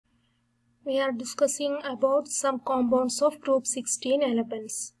We are discussing about some compounds of group 16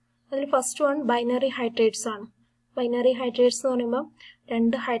 elements. The first one binary hydrates ആണ്. Binary hydrates എന്ന് പറയുമ്പോൾ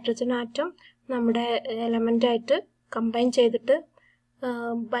രണ്ട് hydrogen atom നമ്മുടെ element ആയിട്ട് combine ചെയ്തിട്ട്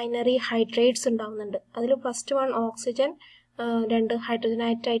ബൈനറി ഹൈഡ്രേറ്റ്സ് ഉണ്ടാവുന്നുണ്ട്. അതിൽ ഫസ്റ്റ് വൺ ഓക്സിജൻ രണ്ട് ഹൈഡ്രജൻ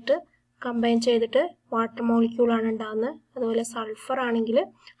ആയിട്ട് കമ്പൈൻ ചെയ്തിട്ട് വാട്ടർ മോളിക്യൂൾ ആണ് ഉണ്ടാകുന്നത്. അതുപോലെ സൾഫർ ആണെങ്കിൽ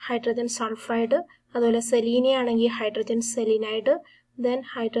ഹൈഡ്രജൻ സൾഫൈഡ്, അതുപോലെ സെലീനിയ ആണെങ്കിൽ hydrogen സെലീനൈഡ്, then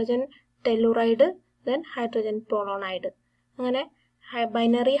hydrogen telluride, then hydrogen പോളോണൈഡ്. അങ്ങനെ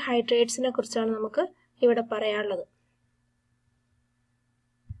ബൈനറി ഹൈഡ്രേറ്റ്സിനെ കുറിച്ചാണ് നമുക്ക് ഇവിടെ പറയാനുള്ളത്.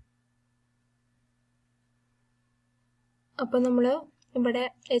 അപ്പോൾ നമ്മൾ ഇവിടെ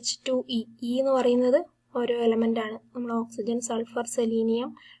H2E എന്ന് പറയുന്നത് ഓരോ എലമെന്റ് ആണ്. നമ്മൾ oxygen, sulphur, selenium,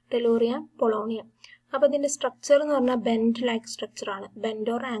 tellurium, polonium. അപ്പോൾ ഇതിന്റെ സ്ട്രക്ചർ എന്ന് പറഞ്ഞാൽ ബെൻഡ് ലൈക്ക് സ്ട്രക്ചർ ആണ്,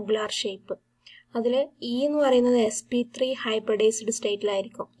 ബെൻഡ് ഓർ ആംഗുലാർ ഷേപ്പ്. അതിൽ E എന്ന് പറയുന്നത് sp3 ഹൈബ്രിഡൈസ്ഡ്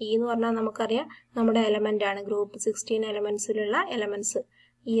സ്റ്റേറ്റിലായിരിക്കും. E എന്ന് പറഞ്ഞാൽ നമുക്കറിയാം നമ്മുടെ എലമെന്റ് ആണ്, ഗ്രൂപ്പ് 16 എലമെന്റ്സിലുള്ള എലമെന്റ്സ്.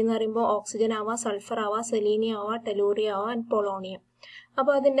 E എന്ന് പറയുമ്പോൾ ഓക്സിജൻ ആവാം, സൾഫർ ആവാം, സെലീനിയം ആവാം, ടെലൂറിയം ആവാം, പൊളോണിയം.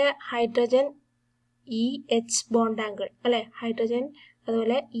 അപ്പോൾ അതിന്റെ ഹൈഡ്രജൻ EH ബോണ്ട് ആംഗിൾ അല്ലെ, ഹൈഡ്രജൻ.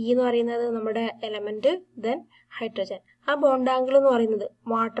 അതുപോലെ E എന്ന് പറയുന്നത് നമ്മുടെ എലമെന്റ്, ദെൻ ഹൈഡ്രജൻ. ആ ബോണ്ട് ആംഗിൾ എന്ന് പറയുന്നത്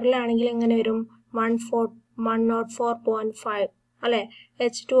വാട്ടറിലാണെങ്കിൽ എങ്ങനെ വരും? 104.5 അല്ലെ,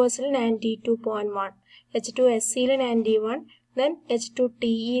 H2Sൽ 92.1, H2SCൽ 91, ദെൻ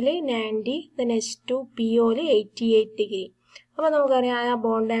H2TEൽ 90, ദെൻ H2POൽ 88 ഡിഗ്രി. അപ്പോൾ നമുക്കറിയാം ആ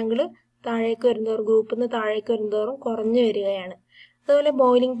ബോണ്ട് ആംഗിൾ താഴേക്ക് വരുന്നതോറും, ഗ്രൂപ്പിൽ നിന്ന് താഴേക്ക് വരുന്നതോറും കുറഞ്ഞു വരികയാണ്. അതുപോലെ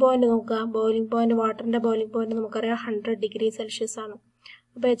ബോയിലിംഗ് പോയിന്റ് നോക്കുക. ബോയിലിംഗ് പോയിന്റ്, വാട്ടറിന്റെ ബോയിലിംഗ് പോയിന്റ് നമുക്കറിയാം 100 ഡിഗ്രി സെൽഷ്യസ് ആണ്.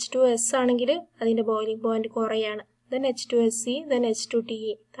 അപ്പോൾ H2S ആണെങ്കിൽ അതിന്റെ boiling point കുറയാണ്. Then H2SC, then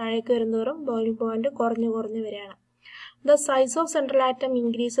H2TE താഴേക്ക് വരുന്നതോറും ബോയിലിംഗ് പോയിന്റ് കുറഞ്ഞു വരികയാണ്. The size of central atom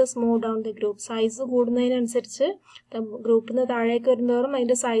increases move down the group. Size കൂടുന്നതിനനുസരിച്ച് ഗ്രൂപ്പിൽ നിന്ന് താഴേക്ക് വരുന്നതോറും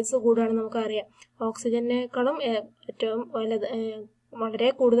അതിന്റെ സൈസ് കൂടുകയാണ്. നമുക്കറിയാം ഓക്സിജനേക്കാളും ഏറ്റവും വളരെ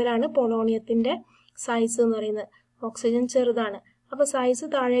കൂടുതലാണ് പൊളോണിയത്തിന്റെ സൈസ് എന്ന് പറയുന്നത്. ഓക്സിജൻ ചെറുതാണ്. അപ്പോൾ സൈസ്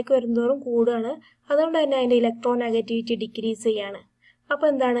താഴേക്ക് വരുന്നതോറും കൂടുകയാണ്. അതുകൊണ്ട് തന്നെ അതിന്റെ ഇലക്ട്രോൺ നെഗറ്റിവിറ്റി ഡിക്രീസ് ചെയ്യാണ്. അപ്പോൾ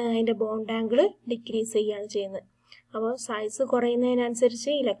എന്താണ്, അതിന്റെ ബോണ്ട് ആംഗിൾ ഡിക്രീസ് ചെയ്യാണ് ചെയ്യുന്നത്. അപ്പോൾ സൈസ്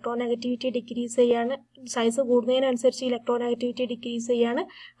കുറയുന്നതിനനുസരിച്ച് ഇലക്ട്രോൺ നെഗറ്റിവിറ്റി ഡിക്രീസ് ചെയ്യാണ്, സൈസ് കൂടുന്നതിനനുസരിച്ച് ഇലക്ട്രോൺ നെഗറ്റിവിറ്റി ഡിക്രീസ് ചെയ്യാണ്,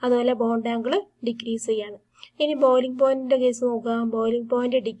 അതുപോലെ ബോണ്ട് ആംഗിൾ ഡിക്രീസ് ചെയ്യാണ്. ഇനി ബോയിലിംഗ് പോയിന്റിന്റെ കേസ് നോക്കുക. ബോയിലിംഗ്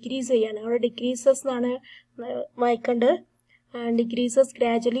പോയിന്റ് ഡിക്രീസ് ചെയ്യാണ്. അവിടെ ഡിക്രീസസ് എന്നാണ് വായിക്കേണ്ടത്. Decreases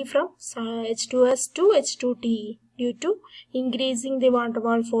gradually from H2S to H2TE due to increasing the van der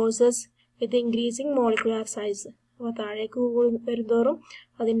Waals forces with increasing molecular size. അപ്പോൾ താഴേക്ക് വരുന്നതോറും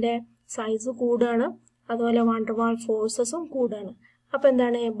അതിന്റെ സൈസ് കൂടുകയാണ്, അതുപോലെ വാൻ ഡെർ വാൾ ഫോഴ്സസും കൂടുകയാണ്. അപ്പോൾ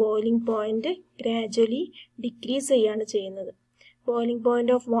എന്താണ്, ബോയിലിംഗ് പോയിന്റ് ഗ്രാജുവലി ഡിക്രീസ് ചെയ്യാണ് ചെയ്യുന്നത്. ബോയിലിംഗ്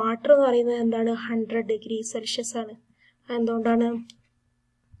പോയിന്റ് ഓഫ് വാട്ടർ എന്ന് പറയുന്നത് എന്താണ്, 100 ഡിഗ്രി സെൽഷ്യസ് ആണ്. എന്തുകൊണ്ടാണ്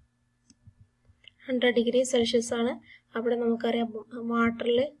 100 ഡിഗ്രി സെൽഷ്യസ് ആണ്? അവിടെ നമുക്കറിയാം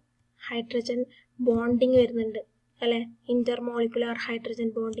വാട്ടറിൽ ഹൈഡ്രജൻ ബോണ്ടിങ് വരുന്നുണ്ട് അല്ലെ, ഇന്റർമോളിക്കുലാർ ഹൈഡ്രജൻ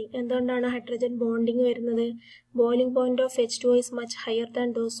ബോണ്ടിങ്. എന്തുകൊണ്ടാണ് ഹൈഡ്രജൻ ബോണ്ടിങ് വരുന്നത്? Boiling point of H2O is much higher than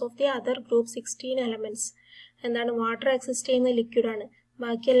those of the other group 16 elements. എന്താണ്, വാട്ടർ എക്സിസ്റ്റ് ചെയ്യുന്ന ലിക്വിഡ് ആണ്.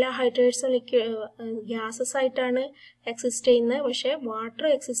 ബാക്കി എല്ലാ ഹൈഡ്രേറ്റ്സും ഗ്യാസസ് ആയിട്ടാണ് എക്സിസ്റ്റ് ചെയ്യുന്നത്. പക്ഷെ വാട്ടർ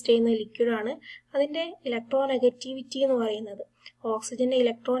എക്സിസ്റ്റ് ചെയ്യുന്ന ലിക്വിഡ് ആണ്. അതിന്റെ ഇലക്ട്രോ നെഗറ്റിവിറ്റി എന്ന് പറയുന്നത് ഓക്സിജന്റെ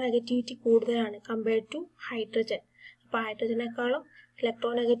ഇലക്ട്രോ നെഗറ്റിവിറ്റി കൂടുതലാണ് കമ്പയർഡ് ടു ഹൈഡ്രജൻ. അപ്പോൾ ഹൈഡ്രജനേക്കാളും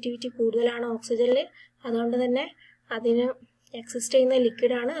ഇലക്ട്രോ നെഗറ്റിവിറ്റി കൂടുതലാണ് ഓക്സിജനിൽ. അതുകൊണ്ട് തന്നെ അതിന് എക്സിസ്റ്റ് ചെയ്യുന്ന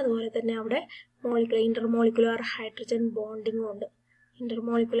ലിക്വിഡ് ആണ്. അതുപോലെ തന്നെ അവിടെ ഇന്റർമോളിക്കുലാർ ഹൈഡ്രജൻ ബോണ്ടിങ്ങും ഉണ്ട്.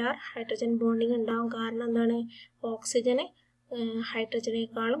 ഇന്റർമോളിക്കുലാർ ഹൈഡ്രജൻ ബോണ്ടിങ് ഉണ്ടാവും. കാരണം എന്താണ്, ഓക്സിജന്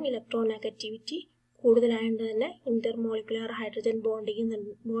ഹൈഡ്രജനേക്കാളും ഇലക്ട്രോ നെഗറ്റിവിറ്റി കൂടുതലായതുകൊണ്ട് തന്നെ ഇന്റർമോളിക്കുലാർ ഹൈഡ്രജൻ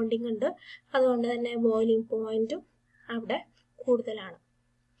ബോണ്ടിങ് ഉണ്ട്. അതുകൊണ്ട് തന്നെ ബോയിലിംഗ് പോയിന്റും അവിടെ കൂടുതലാണ്.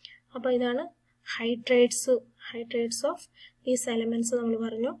 അപ്പോൾ ഇതാണ് ഹൈഡ്രേറ്റ്സ് ഓഫ് ദീസ് എലമെന്റ്സ് നമ്മൾ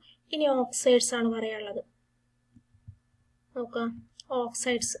പറഞ്ഞു. ഇനി ഓക്സൈഡ്സ് ആണ് പറയാനുള്ളത്. നോക്കാം,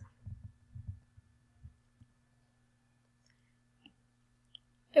 ഓക്സൈഡ്സ്.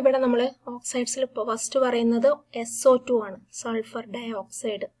 ഇവിടെ നമ്മൾ ഓക്സൈഡ്സിൽ ഫസ്റ്റ് പറയുന്നത് SO2 ആണ്, സൾഫർ ഡൈ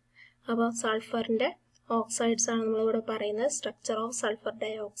ഓക്സൈഡ്. അപ്പോൾ സൾഫറിന്റെ ഓക്സൈഡ്സ് ആണ് നമ്മളിവിടെ പറയുന്നത്. Structure of sulphur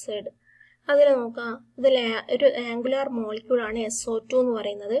dye oxide. അതിൽ നോക്കാം, ഇതിൽ ഒരു ആംഗുലാർ മോളിക്യൂൾ ആണ് SO2 എന്ന്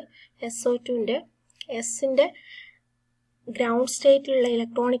പറയുന്നത്. SO2ന്റെ എസിന്റെ ഗ്രൗണ്ട് സ്റ്റേറ്റിലുള്ള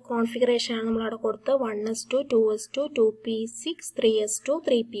ഇലക്ട്രോണിക് കോൺഫിഗറേഷൻ ആണ് നമ്മളവിടെ കൊടുത്തത്. 1s2, 2s2, 2p6, 3s2,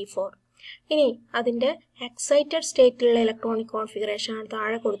 3p4. ഇനി അതിന്റെ എക്സൈറ്റഡ് സ്റ്റേറ്റിലുള്ള ഇലക്ട്രോണിക് കോൺഫിഗറേഷൻ ആണ്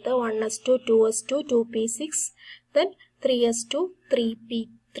താഴെ കൊടുത്തത്. 1s2, 2s2, 2p6, then 3s2,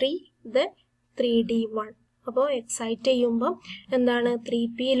 3p3, then 3d1. അപ്പോൾ എക്സൈറ്റ് ചെയ്യുമ്പോൾ എന്താണ്,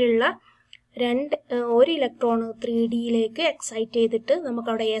 3pയിലുള്ള ഒരു ഇലക്ട്രോൺ 3Dയിലേക്ക് എക്സൈറ്റ് ചെയ്തിട്ട്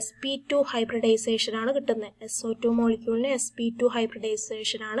നമുക്കവിടെ sp2 ഹൈബ്രിഡൈസേഷൻ ആണ് കിട്ടുന്നത്. SO2 മോളിക്യൂളിന് sp2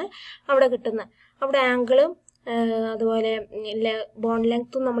 ഹൈബ്രിഡൈസേഷൻ ആണ് അവിടെ കിട്ടുന്നത്. അവിടെ ആംഗിളും അതുപോലെ ബോണ്ട്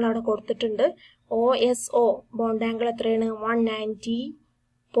ലെങ്ത്തും നമ്മൾ അവിടെ കൊടുത്തിട്ടുണ്ട്. OSO ബോണ്ട് ആംഗിൾ എത്രയാണ്?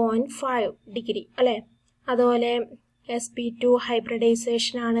 190.5 ഡിഗ്രി അല്ലേ. അതുപോലെ sp2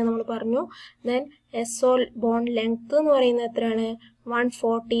 ഹൈബ്രിഡൈസേഷൻ ആണ് നമ്മൾ പറഞ്ഞു. ദെൻ SO ബോണ്ട് ലെങ്ത് എന്ന് പറയുന്നത് എത്രയാണ്?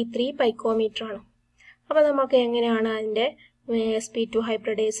 143 പൈക്കോമീറ്റർ ആണ്. അപ്പോൾ നമുക്ക് എങ്ങനെയാണ് അതിൻ്റെ sp2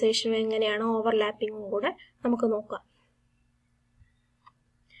 ഹൈബ്രിഡൈസേഷൻ എങ്ങനെയാണ് ഓവർലാപ്പിങ്ങും കൂടെ നമുക്ക് നോക്കാം.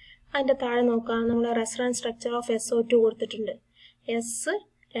 അതിൻ്റെ താഴെ നോക്കാം. നമ്മൾ റെസൊണൻസ് സ്ട്രക്ചർ ഓഫ് SO2 കൊടുത്തിട്ടുണ്ട്. S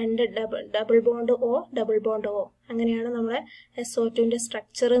 2 double bond O double bond O അങ്ങനെയാണ് നമ്മുടെ SO2ൻ്റെ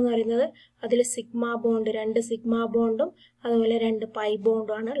സ്ട്രക്ചർ എന്ന് പറയുന്നത്. അതിൽ സിഗ്മ ബോണ്ട് 2 സിഗ്മ ബോണ്ടും അതുപോലെ 2 പൈ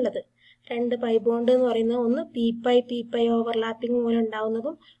ബോണ്ടും ആണ് ഉള്ളത്. 2 പൈ ബോണ്ട് എന്ന് പറയുന്നത് ഒന്ന് പി പൈ ഓവർലാപ്പിംഗ് മൂലം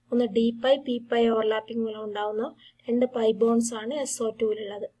ഉണ്ടാവുന്നതും ഒന്ന് ഡി പൈ ഓവർലാപ്പിംഗ് മൂലം ഉണ്ടാവുന്ന 2 പൈ ബോണ്ട്സ് ആണ്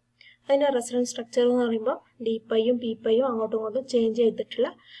SO2വിലുള്ളത്. അതിൻ്റെ റെസൊണൻസ് സ്ട്രക്ചർ എന്ന് പറയുമ്പോൾ ഡി പൈയും പി പൈയും അങ്ങോട്ടും ഇങ്ങോട്ടും ചേഞ്ച് ചെയ്തിട്ടുള്ള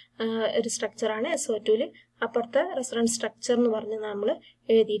ഒരു സ്ട്രക്ചറാണ് SO2വിൽ. അപ്പുറത്തെ റെസൊണൻസ് സ്ട്രക്ചർ എന്ന് പറഞ്ഞ് നമ്മൾ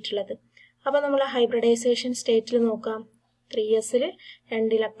എഴുതിയിട്ടുള്ളത്. അപ്പോൾ നമ്മൾ ഹൈബ്രിഡൈസേഷൻ സ്റ്റേറ്റിൽ നോക്കാം. 3sൽ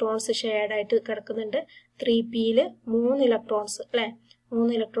 2 ഇലക്ട്രോൺസ് ഷെയർഡായിട്ട് കിടക്കുന്നുണ്ട്. 3pയിൽ 3 ഇലക്ട്രോൺസ് അല്ലേ.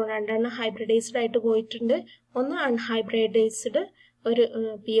 3 ഇലക്ട്രോൺ 2 ഹൈബ്രിഡൈസ്ഡ് ആയിട്ട് പോയിട്ടുണ്ട്. ഒന്ന് അൺഹൈബ്രിഡൈസ്ഡ് ഒരു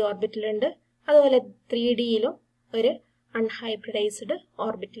പി ഓർബിറ്റിലുണ്ട്. അതുപോലെ 3Dയിലും ഒരു അൺഹൈബ്രിഡൈസ്ഡ്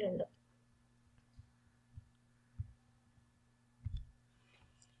ഓർബിറ്റിലുണ്ട്.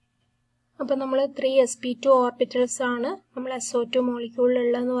 അപ്പോൾ നമ്മൾ 3 sp2 ഓർബിറ്റൽസ് ആണ് നമ്മൾ SO2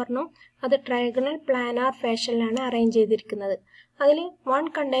 മോളിക്യൂളിലുള്ളതെന്ന് പറഞ്ഞു. അത് ട്രയഗണൽ പ്ലാനാർ ഫാഷനിലാണ് അറേഞ്ച് ചെയ്തിരിക്കുന്നത്. അതിൽ 1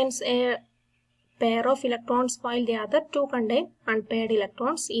 contains a pair of electrons while the other 2 contain unpaired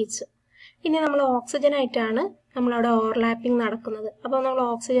electrons each. ഇനി നമ്മൾ ഓക്സിജൻ ആയിട്ടാണ് നമ്മളവിടെ ഓവർലാപ്പിംഗ് നടക്കുന്നത്. അപ്പോൾ നമ്മൾ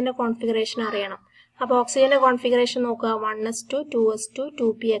ഓക്സിജന്റെ കോൺഫിഗറേഷൻ അറിയണം. അപ്പോൾ ഓക്സിജന്റെ കോൺഫിഗറേഷൻ നോക്കുക. 1s2 2s2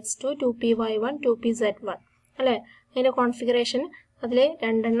 2px2 2py1 2pz1 അല്ലേ. അതിന്റെ കോൺഫിഗറേഷൻ അതിൽ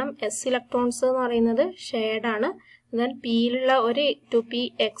 2 s ഇലക്ട്രോൺസ് എന്ന് പറയുന്നത് ഷെയർഡ് ആണ്. എന്നാൽ പിയിലുള്ള ഒരു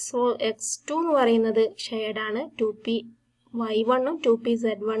 2px2 എന്ന് പറയുന്നത് ഷെയർഡ് ആണ്. 2py1ഉം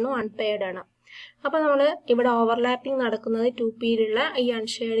 2pz1ഉം അൺപെയർഡ് ആണ്. അപ്പോൾ നമ്മൾ ഇവിടെ ഓവർലാപ്പിംഗ് നടക്കുന്നത് 2pയിലുള്ള ഈ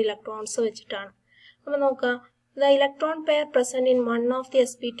അൺഷെയർഡ് ഇലക്ട്രോൺസ് വെച്ചിട്ടാണ്. അപ്പോൾ നോക്കുക. The electron pair present in one of the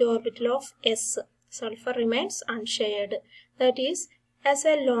sp2 orbital of s sulfur remains unshared. That is, as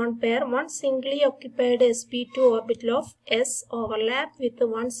a lone pair, one singly occupied sp2 orbital of s overlap with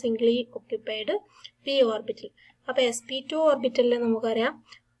one singly occupied p orbital. അപ്പോൾ sp2 ഓർബിറ്റലിൽ നമുക്കറിയാം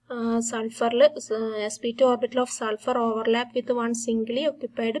സൾഫറിൽ sp2 orbital of sulphur overlap with one സിംഗിളി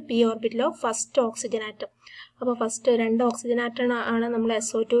occupied P orbital of first oxygen atom. അപ്പോൾ first 2 oxygen atom ആണ് നമ്മൾ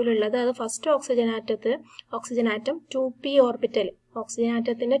SO2വിലുള്ളത്. അത് first oxygen atom 2p orbital oxygen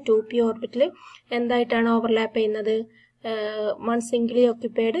ആറ്റത്തിൻ്റെ 2p orbital എന്തായിട്ടാണ് overlap ചെയ്യുന്നത്? One സിംഗിളി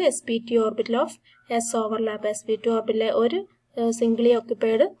occupied sp2 orbital of s overlap. sp2 orbital ഒരു സിംഗിളി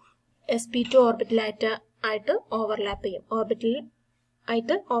occupied sp2 ഓർബിറ്റലായിട്ട് overlap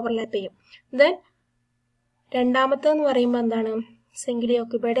ചെയ്യും. Then രണ്ടാമത്തെന്ന് പറയുമ്പോൾ എന്താണ്? സിംഗിളി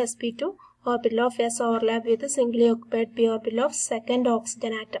occupied sp2 orbital of s overlap with സിംഗിളി occupied p orbital of second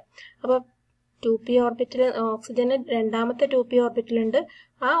oxygen atom. അപ്പോൾ 2p orbital ഓക്സിജന് രണ്ടാമത്തെ 2p ഓർബിറ്റലുണ്ട്.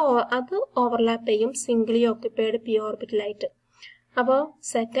 അത് overlap ചെയ്യും സിംഗിളി occupied p ഓർബിറ്റലായിട്ട്. അപ്പോൾ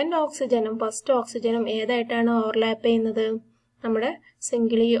second ഓക്സിജനും ഫസ്റ്റ് ഓക്സിജനും ഏതായിട്ടാണ് ഓവർലാപ്പ് ചെയ്യുന്നത്? നമ്മുടെ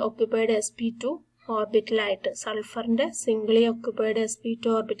സിംഗിളി occupied sp2 ഓർബിറ്റലായിട്ട്, സൾഫറിന്റെ സിംഗിളി occupied sp2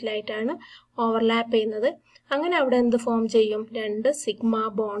 ഓർബിറ്റലായിട്ടാണ് overlap ചെയ്യുന്നത്. അങ്ങനെ അവിടെ എന്ത് ഫോം ചെയ്യും? 2 സിഗ്മ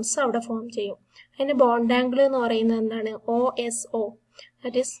ബോണ്ട്സ് അവിടെ ഫോം ചെയ്യും. അതിന്റെ ബോണ്ട് ആംഗിൾ എന്ന് പറയുന്നത് എന്താണ്? OSO.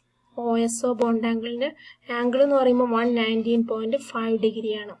 That is OSO bond ആംഗിളിന്റെ angle എന്ന് പറയുമ്പോൾ 119.5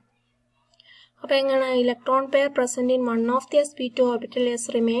 ഡിഗ്രിയാണ്. അപ്പോൾ എങ്ങനെ? Electron pair present in one of the sp2 orbital s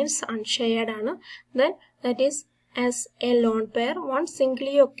remains അൺഷെയർഡ് ആണ്. Then that is as a lone pair, one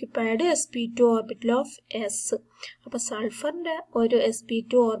singly occupied sp2 orbital of s. അപ്പോൾ സൾഫറിന്റെ ഒരു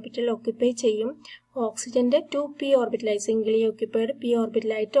sp2 orbital occupy ചെയ്യും. ഓക്സിജന്റെ 2p ഓർബിറ്റലായി സിംഗിളി ഒക്യുപ്പൈഡ് p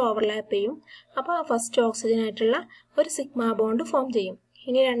ഓർബിറ്റലായിട്ട് ഓവർലാപ്പ് ചെയ്യും. അപ്പോൾ first oxygen ആയിട്ടുള്ള ഒരു sigma bond form ചെയ്യും.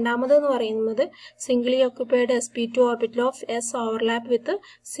 ഇനി രണ്ടാമതെന്ന് പറയുന്നത് സിംഗിളി occupied sp2 orbital of s overlap with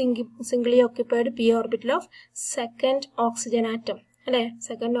സിംഗിളി occupied p orbital of second oxygen atom അല്ലേ.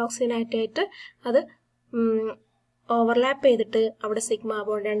 സെക്കൻഡ് ഓക്സിജൻ ആറ്റമായിട്ട് അത് ഓവർലാപ്പ് ചെയ്തിട്ട് അവിടെ സിഗ്മ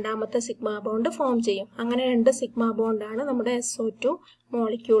ബോണ്ട്, രണ്ടാമത്തെ സിഗ്മ ബോണ്ട് ഫോം ചെയ്യും. അങ്ങനെ 2 സിഗ്മ ബോണ്ടാണ് നമ്മുടെ SO2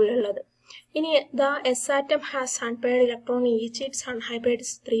 മോളിക്യൂളിലുള്ളത്. ഇനി the s atom has unpaired electron each it's അൺഹൈബ്രിഡ്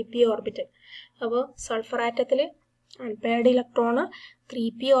 3p orbital. അപ്പോൾ sulphur ആറ്റത്തിൽ unpaired electron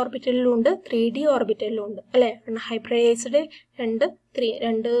 3p ഓർബിറ്റലിലുണ്ട് 3d ഓർബിറ്റലിലുണ്ട് അല്ലേ. അൺഹൈബ്രിഡൈസ്ഡ്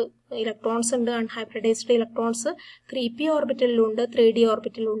രണ്ട് ഇലക്ട്രോൺസ് ഉണ്ട്. Unhybridised electrons 3p ഓർബിറ്റലിലുണ്ട് 3d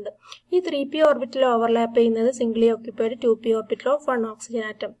ഓർബിറ്റലിലുണ്ട്. ഈ 3p ഓർബിറ്റൽ ഓവർലാപ്പ് ചെയ്യുന്നത് സിംഗിളി occupied 2p orbital of 1 oxygen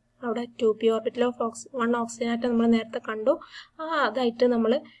atom. അവിടെ 2p orbital of 1 oxygen atom നമ്മൾ നേരത്തെ കണ്ടു. അതായിട്ട്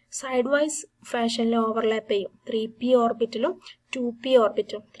നമ്മൾ സൈഡ് വൈസ് ഫാഷനിൽ ഓവർലാപ്പ് ചെയ്യും. 3p ഓർബിറ്റലും 2p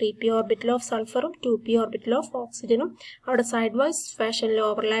ഓർബിറ്റലും 3p orbital of സൾഫറും 2p orbital of ഓക്സിജനും അവിടെ സൈഡ് വൈസ് ഫാഷനിൽ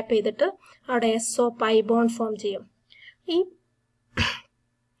ഓവർലാപ്പ് ചെയ്തിട്ട് അവിടെ SO പൈ ബോണ്ട് ഫോം ചെയ്യും.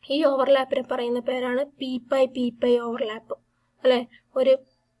 ഈ ഓവർലാപ്പിനെ പറയുന്ന പേരാണ് p ഓവർലാപ്പ് അല്ലെ. ഒരു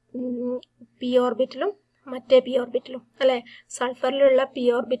p ഓർബിറ്റലും മറ്റേ p ഓർബിറ്റലും അല്ലെ. സൾഫറിലുള്ള p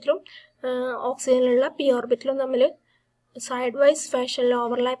ഓർബിറ്റലും ഓക്സിജനിലുള്ള p ഓർബിറ്റലും തമ്മിൽ സൈഡ് വൈസ് ഫാഷനിൽ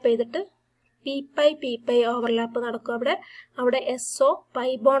ഓവർലാപ്പ് ചെയ്തിട്ട് p ഓവർലാപ്പ് നടക്കും. അവിടെ SO പൈ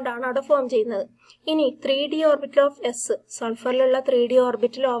ബോണ്ട് ആണ് അവിടെ ഫോം ചെയ്യുന്നത്. ഇനി 3d orbital of S സൾഫറിലുള്ള 3d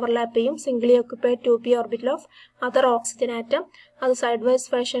orbital overlap ചെയ്യും സിംഗിളി occupied 2p orbital of other oxygen atom. അത് സൈഡ് വൈസ്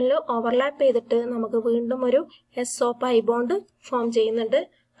ഫാഷനിൽ ഓവർലാപ്പ് ചെയ്തിട്ട് നമുക്ക് വീണ്ടും ഒരു SO പൈ ബോണ്ട് ഫോം ചെയ്യുന്നുണ്ട്.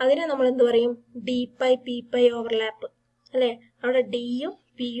 അതിനെ നമ്മൾ എന്ത് പറയും? d p ഓവർലാപ്പ് അല്ലെ. അവിടെ ഡിയും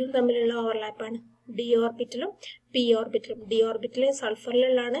പിയും തമ്മിലുള്ള ഓവർലാപ്പാണ്. d ഓർബിറ്റലും p ഓർബിറ്റലും. d orbital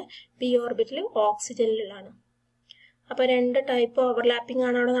സൾഫറിലുള്ളതാണ്, p orbital ഓക്സിജനിലുള്ളതാണ്. അപ്പൊ രണ്ട് ടൈപ്പ് ഓവർലാപ്പിംഗ്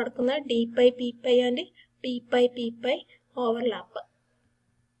ആണ് അവിടെ നടക്കുന്നത്. d p and p overlap.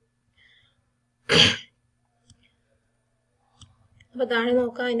 അപ്പൊ താഴെ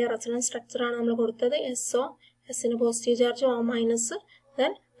നോക്കാം. അതിന്റെ റെസൊണൻസ് സ്ട്രക്ചർ ആണ് നമ്മൾ കൊടുത്തത്. SO എസിന് positive charge O minus.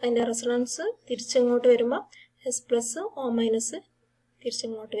 Then അതിന്റെ റെസൊണൻസ് തിരിച്ചിങ്ങോട്ട് വരുമ്പോൾ S+ O-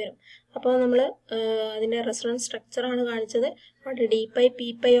 തിരിച്ചിങ്ങോട്ട് വരും. അപ്പോൾ നമ്മൾ അതിന്റെ റെസൊണൻസ് സ്ട്രക്ചർ ആണ് കാണിച്ചത്. അവിടെ d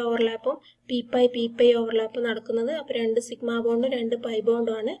p ഓവർലാപ്പും p ഓവർലാപ്പും നടക്കുന്നത്. അപ്പോൾ 2 സിഗ്മ ബോണ്ടും 2 പൈ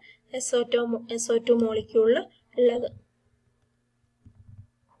ബോണ്ടും ആണ് SO2 മോളിക്യൂളിൽ ഉള്ളത്.